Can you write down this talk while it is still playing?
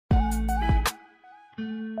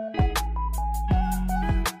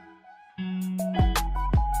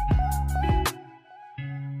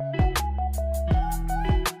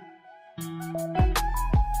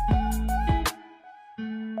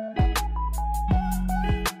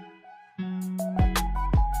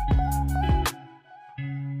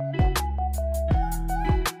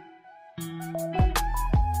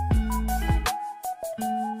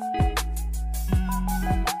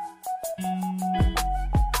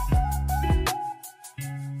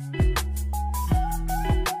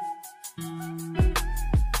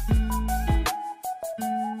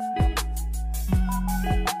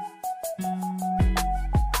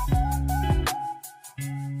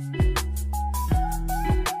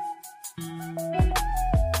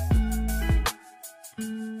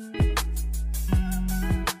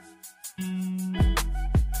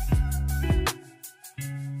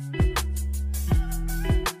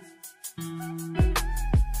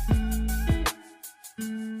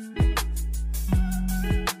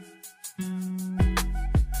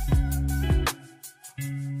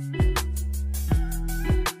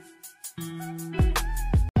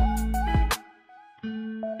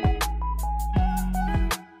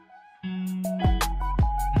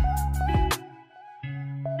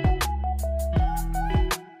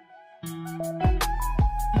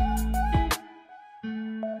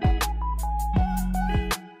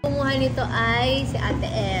ko ay si Ate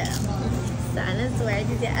M. Sana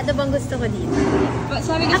swerte siya. Ano bang gusto ko dito?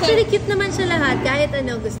 Actually, cute naman siya lahat. Kahit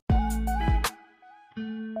ano gusto.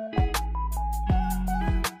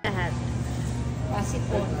 Lahat.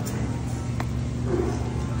 Pasipon.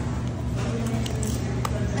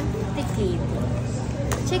 Tikin.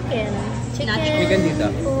 Chicken. Chicken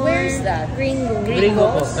dito. Where's that? Gringo. Gringo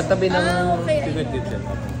po. Katabi ng okay. chicken dito.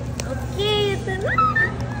 Okay, ito na.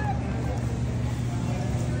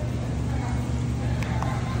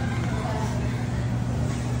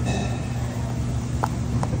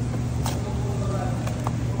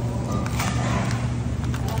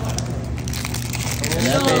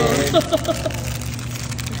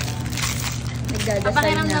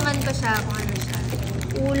 Papakiram naman ko siya kung ano siya.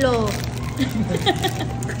 Ulo.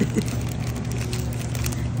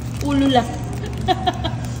 Ulo lang.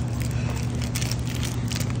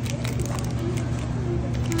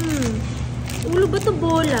 Ulo ba to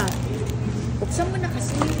bola? Buksan mo na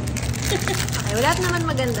kasi. Okay, wala naman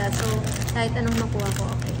maganda. So, kahit anong makuha ko,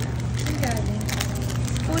 okay lang. Ang galing.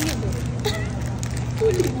 Uli mo.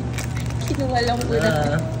 Uli mo. Kinuha lang mo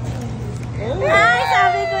na. Ay,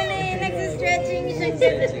 sabi ko na yun. Nag-stretching siya.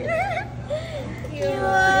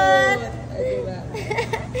 Cute. Diba?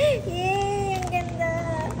 Yay, ang ganda.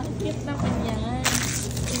 Ang cute naman yan.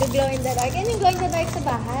 Glow in the dark. Yan yung glow in the dark sa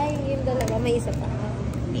bahay. Yung dalawa, may isa pa.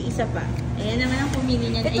 May isa pa. Ayan naman ang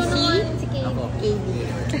pumili niyan. Ito naman si Ako. KD.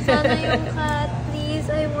 Sana yung cat. Please,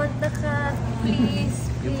 I want the cat. Please.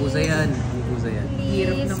 Yung pusa yan. Yung pusa yan.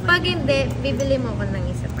 Please. Pag hindi, bibili mo ko ng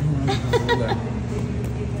isa pa.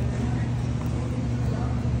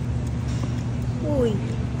 Uy.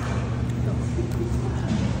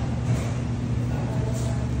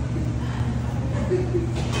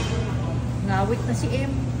 Ngawit na si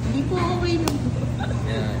M. Hindi po okay lang.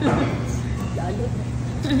 Lalo.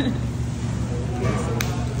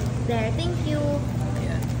 There, thank you.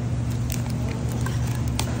 Ayan.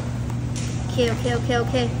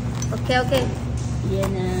 Okay.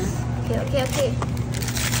 Yan na. Okay.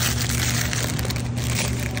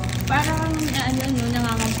 Parang ano,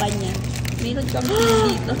 nangangampanya. Meron kang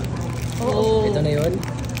dito. Oh. Ito na yun?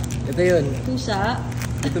 Ito yun. Pusa.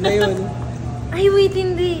 Ito na yun. Ay, wait,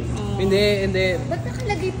 hindi. Hindi. Ba't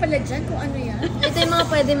nakalagay pala dyan kung ano yan? Ito yung mga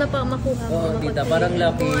pwede makuha mo. Oo, tita. Parang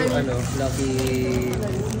lucky, lucky...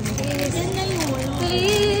 Yan na yun.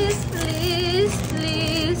 Please.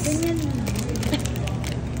 Ganyan na.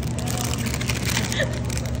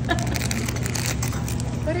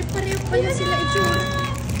 Pare-pareho pala sila itsura.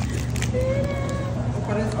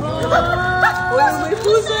 Uy, may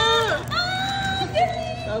pusa!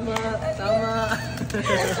 Tama.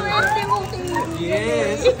 Swerte mo.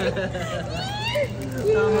 Yes!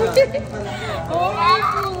 Tama. Oh, my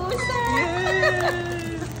pusa!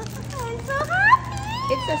 I'm so happy.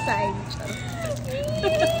 It's a sign.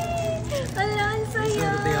 Ala, ang saya.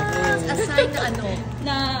 Swerte ako. A sign na ano?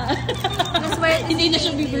 Na Naswerte. hindi na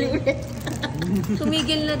siya bibili ulit.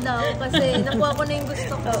 Tumigil na daw kasi nakuha ko na yung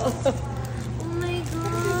gusto ko. Oh my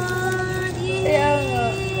God!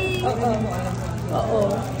 Yay!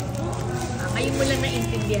 Oo. Ngayon mo lang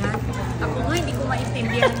naintindihan. Ako nga, hindi ko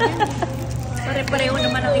maintindihan yan. Pare-pareho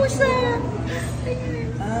naman ang itsura.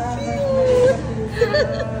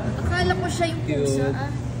 Akala ko siya yung pusa.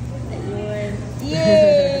 Ayun.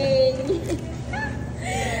 Yay!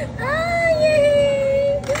 Yay!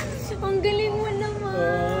 Ang galing mo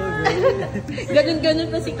naman.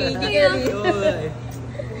 Ganun-ganun pa si Katie.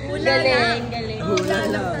 Hula lang. Hula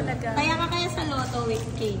lang talaga. Kaya ka sa lotto with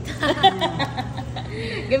Kate.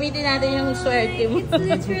 Gamitin natin yung swerte mo.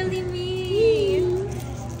 It's literally me.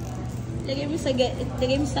 Lagay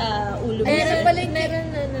mo sa ulo mo. Meron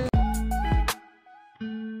na.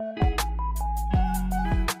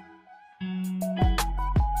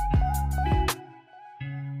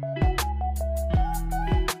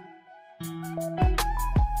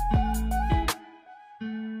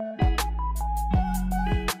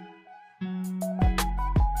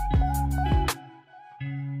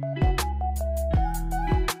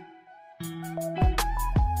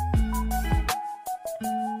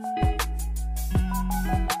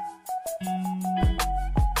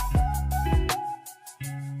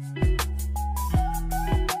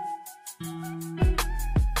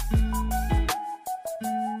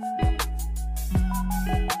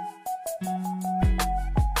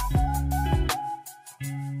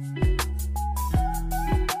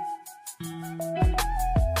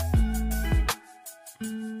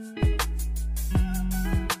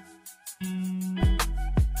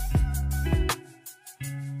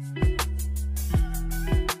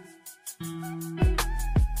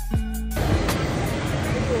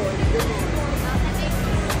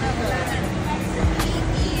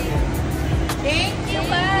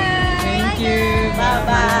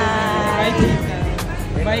 Bye,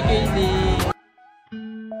 Tita. Bye, KD.